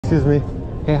Excuse me.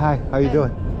 Hey, hi. How you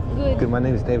doing? Good. Good. My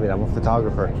name is David. I'm a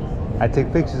photographer. I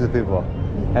take pictures of people.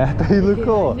 I thought you look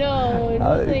cool. No,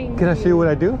 nothing. Can I show you what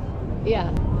I do? Yeah.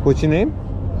 What's your name?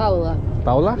 Paula.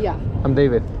 Paula? Yeah. I'm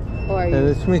David. How are you?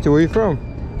 Nice to meet you. Where are you from?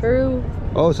 Peru.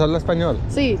 Oh, so habla español?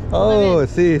 Sí. Oh,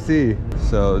 sí, sí.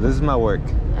 So this is my work.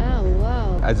 Ah,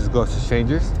 wow. I just go to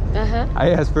strangers. Ajá.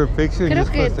 I ask for a picture. Creo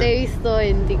just que post te it. he visto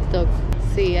en TikTok.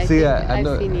 Sí, I See, think I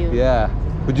know. I've seen you. Yeah.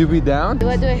 Would you be down?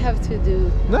 What do I have to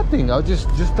do? Nothing. I'll just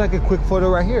like a quick photo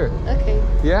right here. Okay.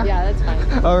 Yeah? Yeah, that's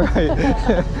fine. All right.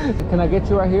 Can I get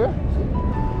you right here?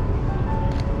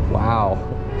 Wow.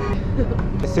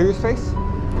 A serious face?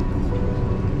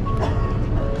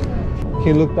 Can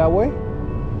you look that way?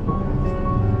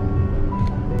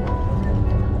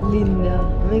 Linda.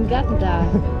 Me encanta.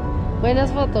 Buenas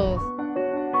fotos.